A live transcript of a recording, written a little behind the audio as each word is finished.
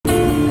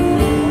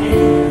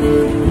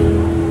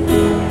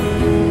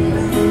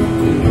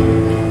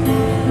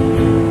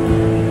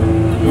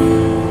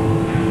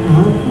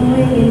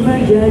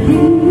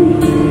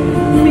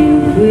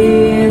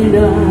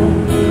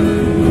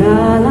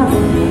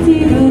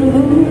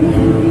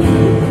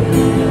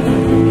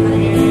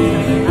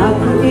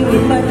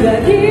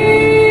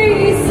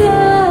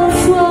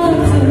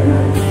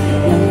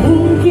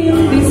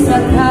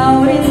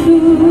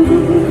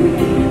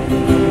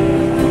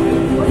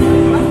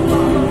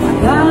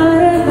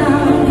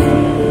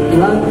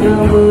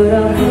yang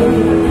berakhir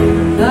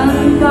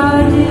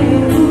tanpa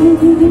dirimu.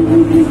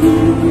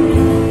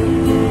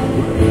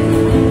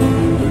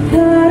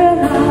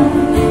 Karena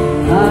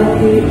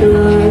hati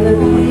telah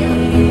letih,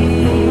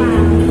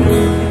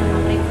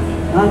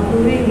 aku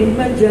ingin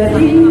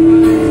menjadi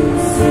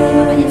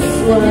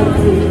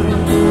sesuatu,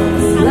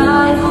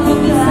 lalu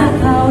tak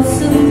kau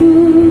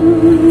sembuh.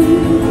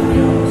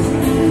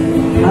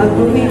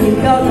 Aku ingin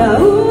kau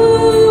tahu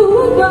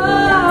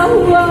bahwa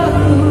aku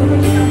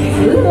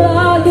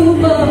selalu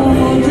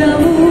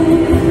memujamu.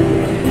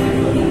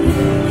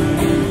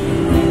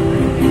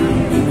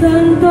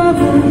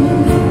 Tanpamu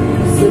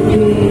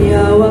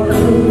sepinya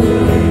waktu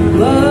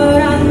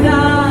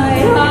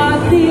merangkai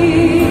hati.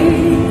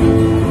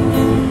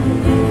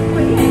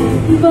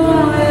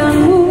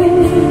 Bayangmu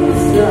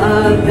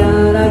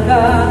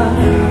seakan-akan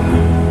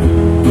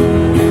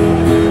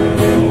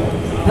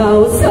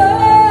kau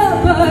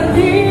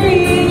seperti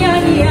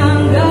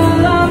nyanyian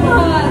dalam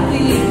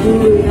hatiku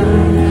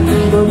yang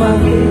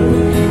memanggil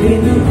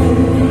rinduku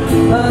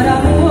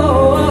padamu.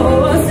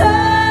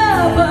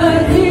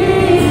 Seperti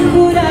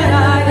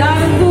udara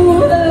yang ku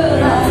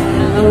helah,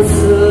 kau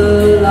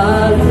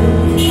selalu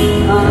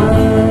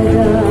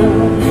ada.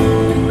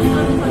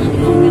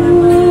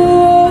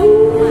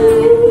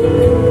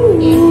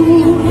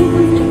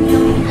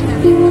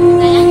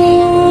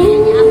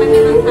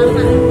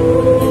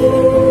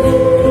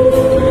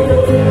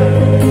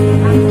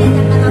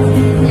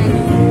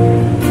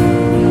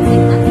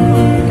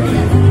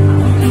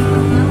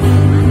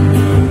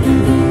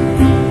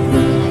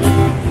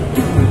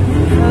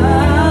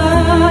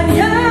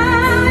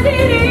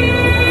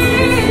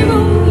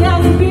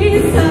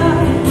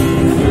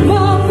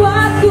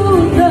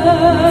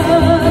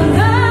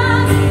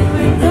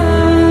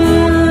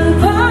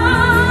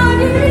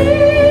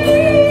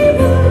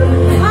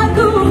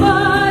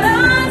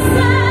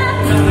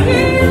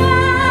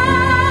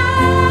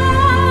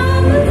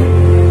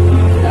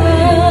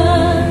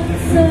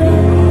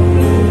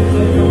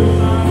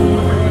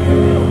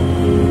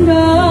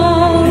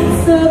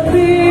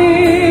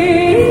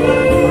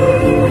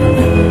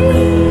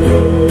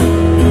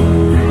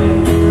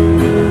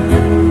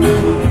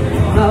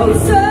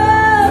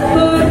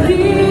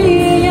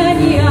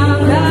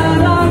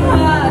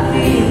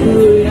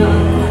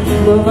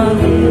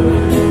 Bye.